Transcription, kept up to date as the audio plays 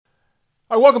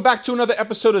All right, welcome back to another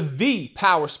episode of the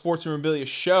Power Sports Memorabilia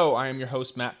Show. I am your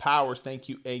host, Matt Powers. Thank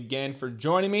you again for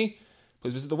joining me.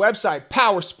 Please visit the website,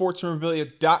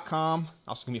 powersportsmemorabilia.com.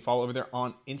 Also, give me a follow over there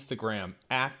on Instagram,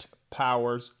 at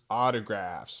Powers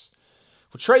Autographs.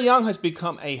 Well, Trae Young has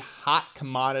become a hot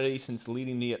commodity since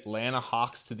leading the Atlanta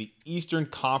Hawks to the Eastern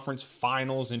Conference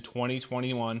Finals in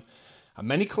 2021.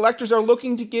 Many collectors are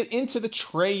looking to get into the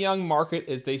Trae Young market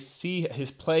as they see his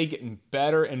play getting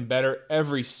better and better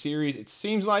every series, it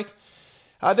seems like.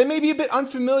 They may be a bit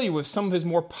unfamiliar with some of his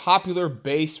more popular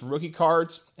base rookie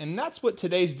cards, and that's what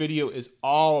today's video is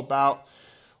all about,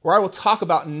 where I will talk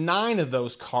about 9 of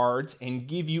those cards and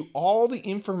give you all the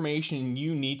information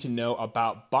you need to know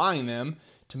about buying them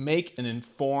to make an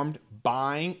informed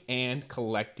buying and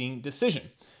collecting decision.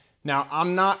 Now,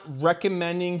 I'm not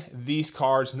recommending these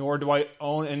cards, nor do I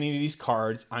own any of these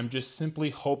cards. I'm just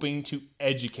simply hoping to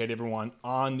educate everyone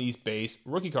on these base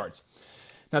rookie cards.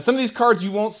 Now, some of these cards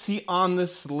you won't see on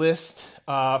this list,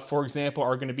 for example,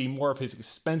 are going to be more of his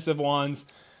expensive ones,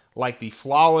 like the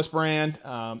Flawless brand.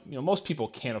 Most people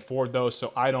can't afford those,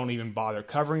 so I don't even bother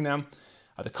covering them.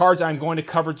 The cards I'm going to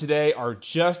cover today are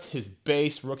just his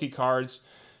base rookie cards.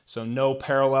 So no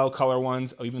parallel color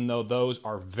ones, even though those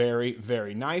are very,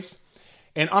 very nice.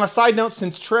 And on a side note,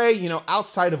 since Trae,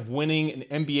 outside of winning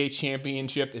an NBA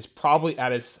championship, is probably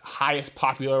at his highest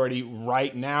popularity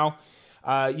right now,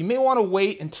 you may want to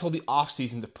wait until the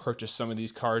offseason to purchase some of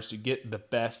these cards to get the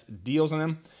best deals on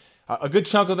them. A good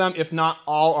chunk of them, if not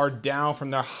all, are down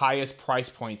from their highest price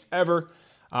points ever.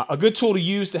 A good tool to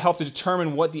use to help to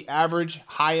determine what the average,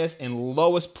 highest, and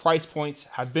lowest price points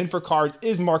have been for cards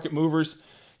is Market Movers.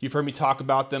 You've heard me talk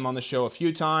about them on the show a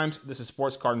few times. This is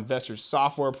Sports Card Investor's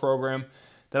software program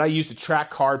that I use to track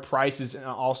card prices and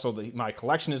also my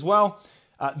collection as well.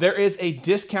 There is a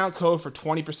discount code for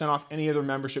 20% off any of their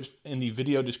memberships in the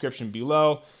video description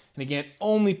below. And again,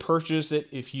 only purchase it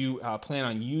if you plan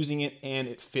on using it and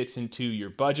it fits into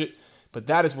your budget. But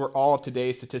that is where all of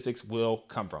today's statistics will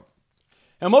come from.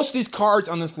 Now, most of these cards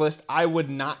on this list I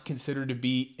would not consider to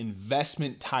be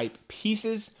investment type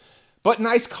pieces, but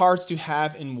nice cards to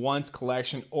have in one's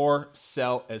collection or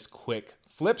sell as quick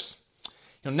flips.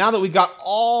 Now that we got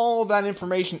all that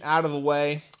information out of the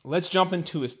way, let's jump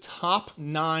into his top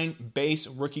 9 base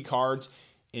rookie cards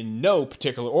in no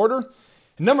particular order.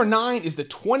 And number 9 is the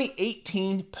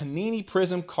 2018 Panini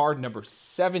Prism card number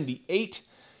 78.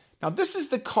 Now this is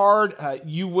the card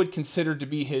you would consider to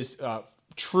be his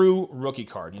true rookie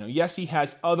card. Yes, he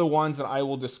has other ones that I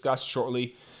will discuss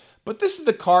shortly, but this is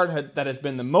the card that has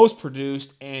been the most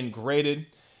produced and graded,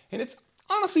 and it's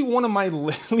honestly one of my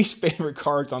least favorite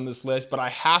cards on this list, but I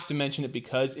have to mention it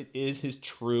because it is his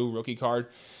true rookie card.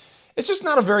 It's just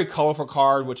not a very colorful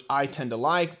card, which I tend to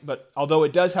like, but although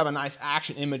it does have a nice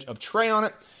action image of Trae on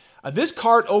it, this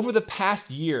card over the past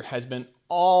year has been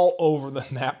all over the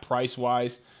map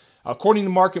price-wise. According to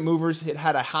Market Movers, it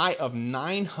had a high of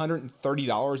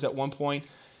 $930 at one point,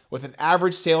 with an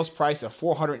average sales price of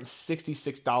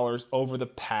 $466 over the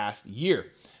past year.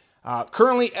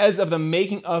 Currently, as of the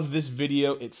making of this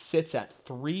video, it sits at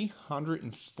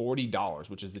 $340,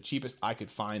 which is the cheapest I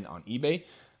could find on eBay.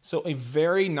 So a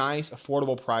very nice,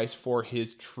 affordable price for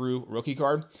his true rookie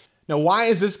card. Now, why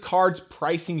has this card's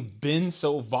pricing been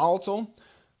so volatile?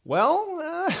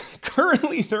 Well,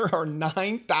 currently there are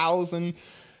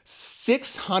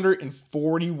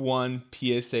 9,641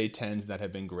 PSA 10s that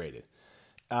have been graded.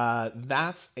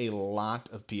 That's a lot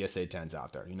of PSA 10s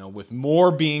out there, with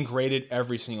more being graded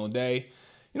every single day.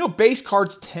 Base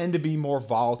cards tend to be more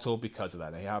volatile because of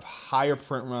that. They have higher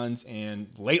print runs, and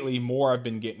lately more have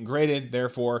been getting graded,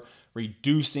 therefore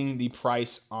reducing the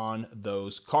price on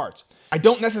those cards. I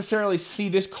don't necessarily see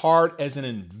this card as an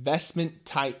investment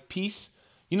type piece.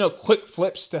 Quick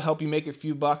flips to help you make a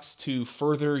few bucks to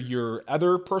further your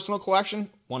other personal collection.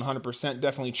 100%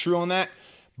 definitely true on that.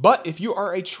 But if you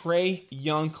are a Trae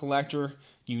Young collector,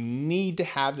 you need to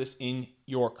have this in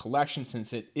your collection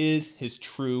since it is his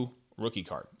true rookie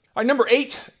card. All right, number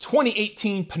 8,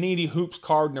 2018 Panini Hoops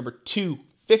card number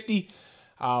 250.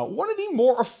 One of the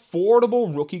more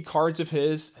affordable rookie cards of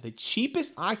his. The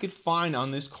cheapest I could find on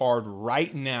this card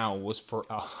right now was for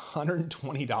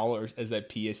 $120 as a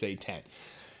PSA 10.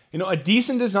 A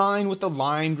decent design with the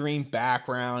lime green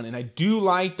background, and I do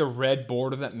like the red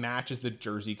border that matches the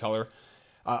jersey color.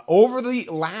 Over the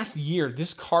last year,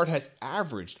 this card has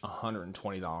averaged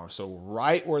 $120, so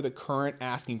right where the current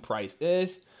asking price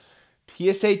is.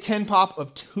 PSA 10 pop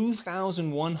of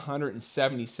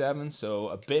 2,177, so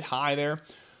a bit high there.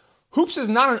 Hoops is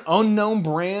not an unknown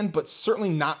brand, but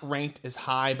certainly not ranked as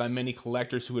high by many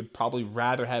collectors who would probably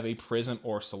rather have a Prism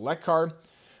or Select card.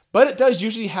 But it does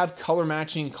usually have color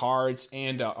matching cards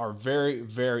and are very,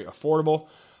 very affordable.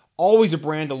 Always a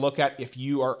brand to look at if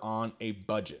you are on a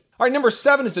budget. All right, number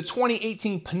 7 is the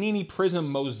 2018 Panini Prizm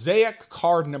Mosaic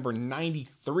card number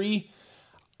 93.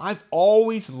 I've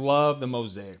always loved the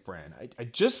Mosaic brand. I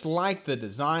just like the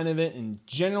design of it and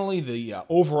generally the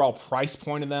overall price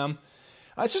point of them.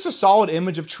 It's just a solid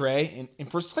image of Trae,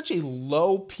 and for such a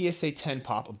low PSA 10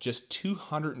 pop of just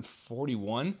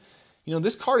 $241,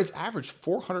 this card has averaged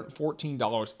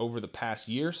 $414 over the past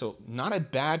year, so not a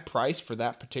bad price for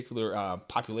that particular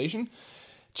population.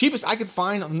 Cheapest I could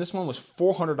find on this one was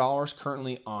 $400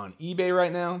 currently on eBay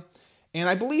right now. And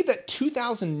I believe that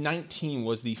 2019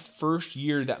 was the first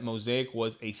year that Mosaic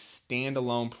was a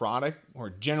standalone product, or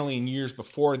generally in years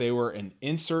before they were an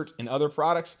insert in other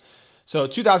products. So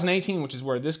 2018, which is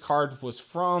where this card was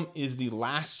from, is the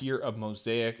last year of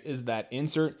Mosaic, is that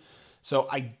insert. So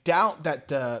I doubt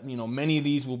that many of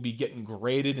these will be getting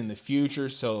graded in the future,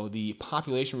 so the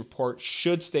population report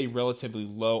should stay relatively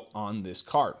low on this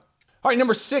card. All right,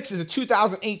 number 6 is the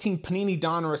 2018 Panini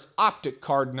Donruss Optic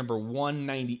card number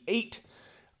 198.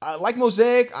 Like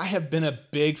Mosaic, I have been a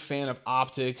big fan of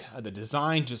Optic. The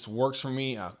design just works for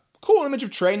me. Cool image of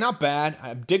Trae, not bad.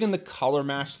 I'm digging the color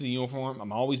match to the uniform.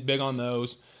 I'm always big on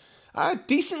those.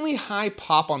 Decently high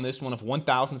pop on this one of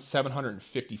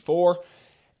 $1,754.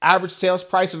 Average sales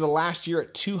price of the last year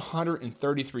at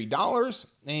 $233.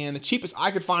 And the cheapest I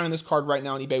could find on this card right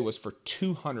now on eBay was for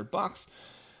 $200.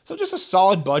 So just a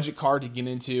solid budget card to get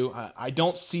into. I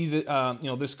don't see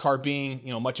this card being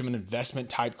much of an investment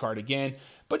type card again,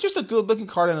 but just a good looking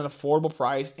card at an affordable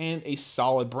price and a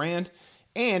solid brand.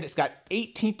 And it's got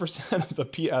 18%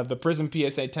 of the Prizm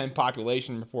PSA 10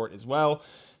 population report as well.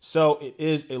 So it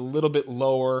is a little bit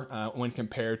lower when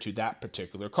compared to that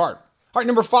particular card. All right,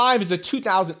 number 5 is the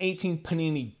 2018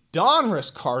 Panini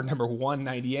Donruss card number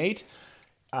 198.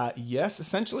 Yes,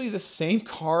 essentially the same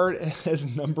card as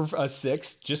number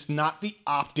 6, just not the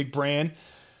Optic brand.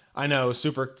 I know,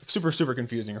 super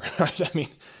confusing, right? I mean,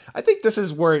 I think this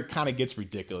is where it kind of gets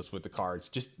ridiculous with the cards.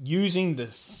 Just using the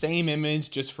same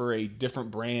image just for a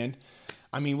different brand.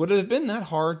 I mean, would it have been that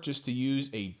hard just to use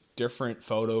a different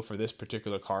photo for this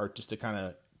particular card just to kind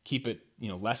of keep it,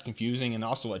 less confusing, and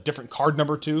also a different card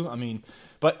number too? I mean,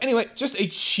 but anyway, just a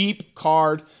cheap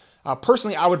card.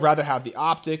 Personally, I would rather have the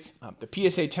Optic.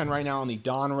 The PSA 10 right now on the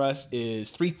Donruss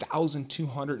is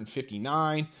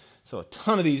 $3,259. So a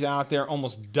ton of these out there,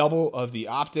 almost double of the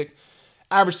Optic.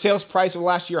 Average sales price of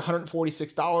last year,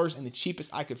 $146, and the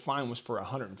cheapest I could find was for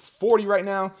 $140 right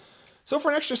now. So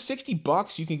for an extra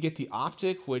 $60, you can get the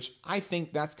Optic, which I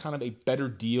think that's kind of a better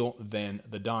deal than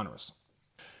the Donruss.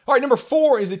 All right, number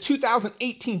 4 is the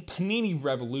 2018 Panini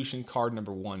Revolution card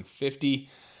number 150.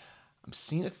 I'm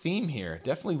seeing a theme here.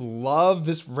 Definitely love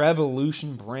this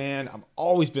Revolution brand. I've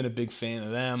always been a big fan of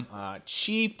them.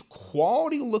 Cheap,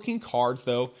 quality looking cards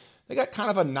though. They got kind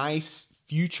of a nice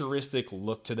futuristic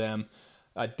look to them.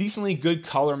 Decently good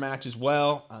color match as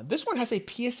well. This one has a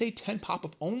PSA 10 pop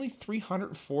of only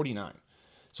 $349.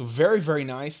 So very, very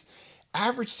nice.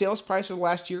 Average sales price for the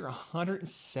last year,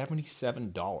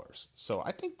 $177. So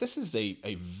I think this is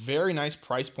a very nice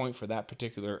price point for that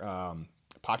particular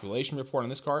population report on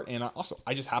this card. And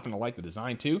I just happen to like the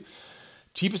design too.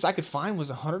 Cheapest I could find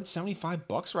was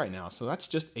 $175 right now. So that's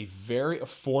just a very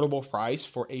affordable price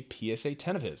for a PSA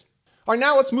 10 of his. All right,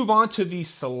 now let's move on to the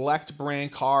select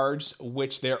brand cards,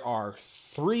 which there are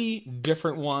 3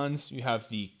 different ones. You have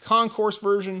the Concourse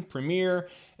version, Premier,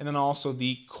 and then also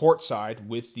the Courtside,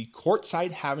 with the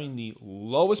Courtside having the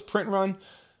lowest print run,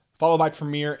 followed by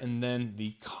Premier, and then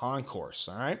the Concourse,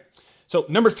 all right? So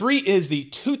number 3 is the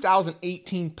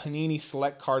 2018 Panini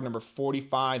Select card number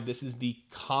 45. This is the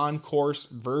Concourse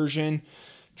version.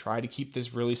 Try to keep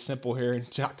this really simple here and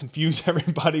not confuse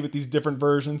everybody with these different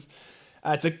versions.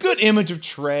 It's a good image of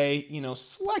Trae.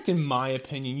 Select, in my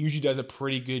opinion, usually does a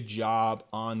pretty good job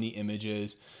on the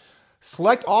images.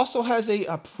 Select also has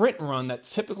a print run that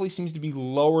typically seems to be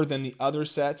lower than the other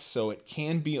sets, so it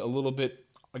can be a little bit,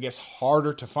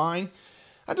 harder to find.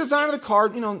 Design of the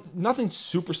card, nothing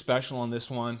super special on this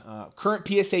one. Current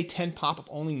PSA 10 pop of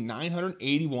only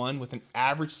 $981 with an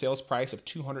average sales price of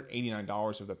 $289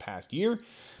 over the past year.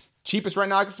 Cheapest right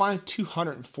now I can find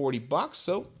 $240,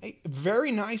 so a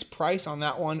very nice price on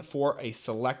that one for a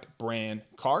select brand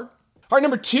card. All right,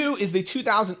 number 2 is the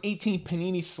 2018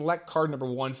 Panini Select card number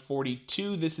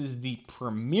 142. This is the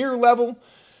Premier level.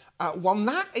 While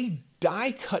not a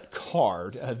die cut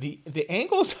card, the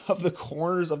angles of the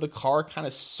corners of the card kind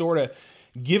of sort of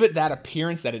give it that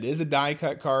appearance that it is a die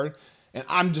cut card. And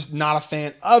I'm just not a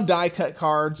fan of die cut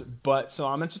cards, but so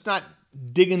I'm just not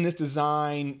digging this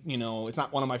design. It's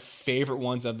not one of my favorite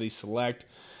ones of the select.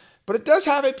 But it does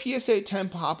have a PSA 10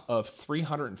 pop of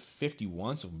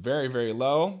 351, so very, very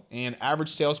low, and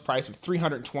average sales price of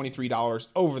 $323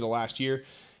 over the last year.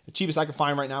 The cheapest I could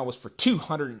find right now was for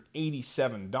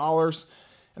 $287.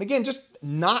 And again, just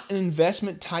not an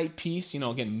investment type piece.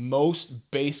 Again, most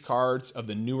base cards of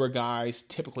the newer guys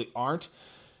typically aren't.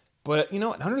 But,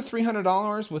 under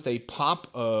 $300 with a pop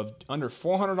of under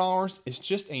 $400 is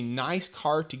just a nice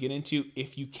card to get into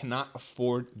if you cannot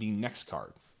afford the next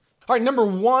card. All right, number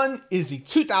one is the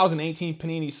 2018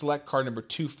 Panini Select card number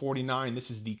 249.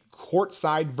 This is the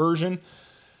courtside version.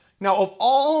 Now, of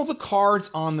all the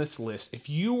cards on this list, if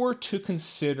you were to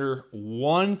consider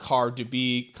one card to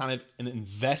be kind of an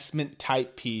investment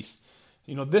type piece,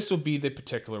 this would be the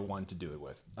particular one to do it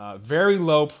with. Very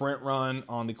low print run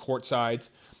on the court sides.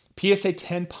 PSA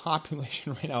 10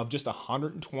 population right now of just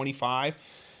 125.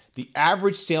 The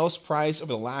average sales price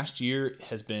over the last year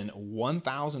has been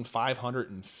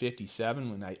 $1,557.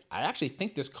 And I actually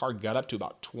think this card got up to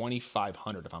about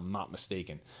 $2,500 if I'm not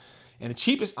mistaken. And the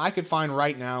cheapest I could find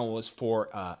right now was for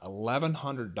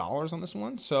 $1,100 on this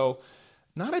one. So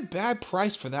not a bad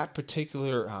price for that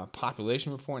particular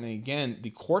population report. And again, the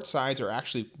court sides are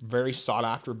actually very sought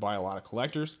after by a lot of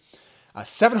collectors.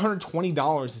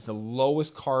 $720 is the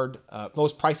lowest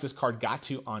price this card got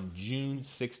to on June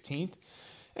 16th.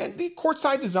 And the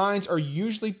courtside designs are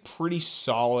usually pretty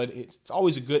solid. It's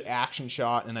always a good action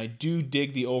shot, and I do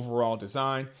dig the overall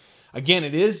design. Again,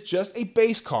 it is just a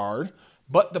base card,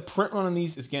 but the print run on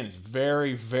these, is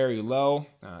very, very low.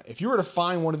 If you were to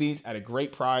find one of these at a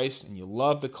great price and you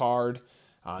love the card,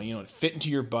 it fit into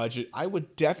your budget, I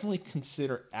would definitely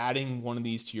consider adding one of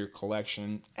these to your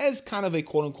collection as kind of a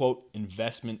quote-unquote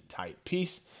investment type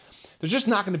piece. There's just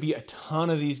not going to be a ton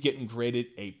of these getting graded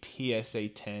a PSA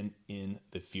 10 in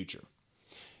the future.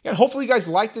 And hopefully you guys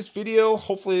like this video.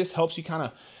 Hopefully this helps you kind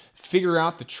of figure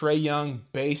out the Trae Young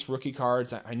base rookie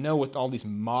cards. I know with all these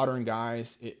modern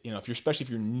guys, especially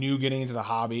if you're new getting into the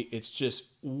hobby, it's just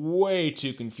way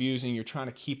too confusing. You're trying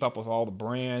to keep up with all the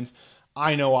brands.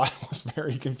 I know I was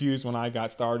very confused when I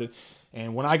got started.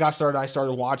 And when I got started, I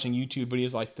started watching YouTube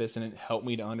videos like this, and it helped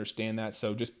me to understand that.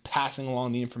 So just passing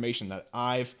along the information that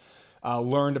I've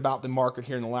learned about the market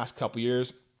here in the last couple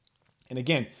years. And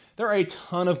again, there are a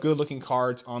ton of good looking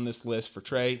cards on this list for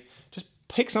Trae. Just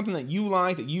pick something that you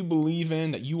like, that you believe in,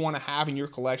 that you want to have in your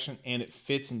collection, and it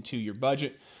fits into your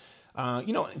budget.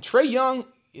 Trae Young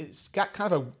has got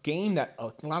kind of a game that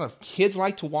a lot of kids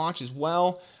like to watch as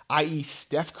well, i.e.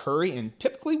 Steph Curry. And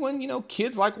typically when,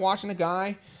 kids like watching a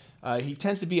guy, he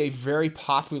tends to be a very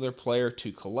popular player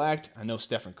to collect. I know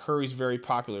Stephen Curry is very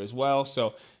popular as well.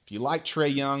 So if you like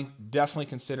Trae Young, definitely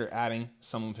consider adding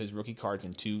some of his rookie cards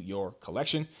into your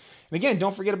collection. And again,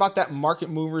 don't forget about that Market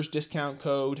Movers discount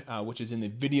code, which is in the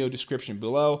video description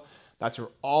below. That's where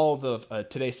all the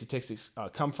today's statistics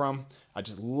come from. I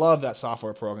just love that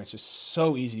software program. It's just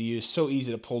so easy to use, so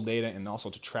easy to pull data, and also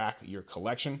to track your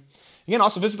collection. Again,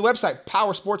 also visit the website,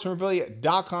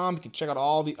 powersportsmemorabilia.com. You can check out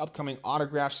all the upcoming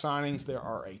autograph signings. There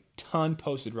are a ton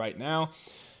posted right now.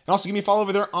 And also give me a follow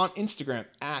over there on Instagram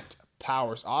at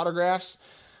Powers Autographs.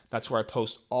 That's where I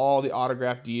post all the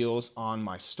autograph deals on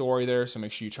my story there. So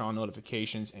make sure you turn on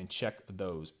notifications and check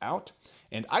those out.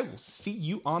 And I will see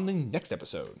you on the next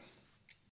episode.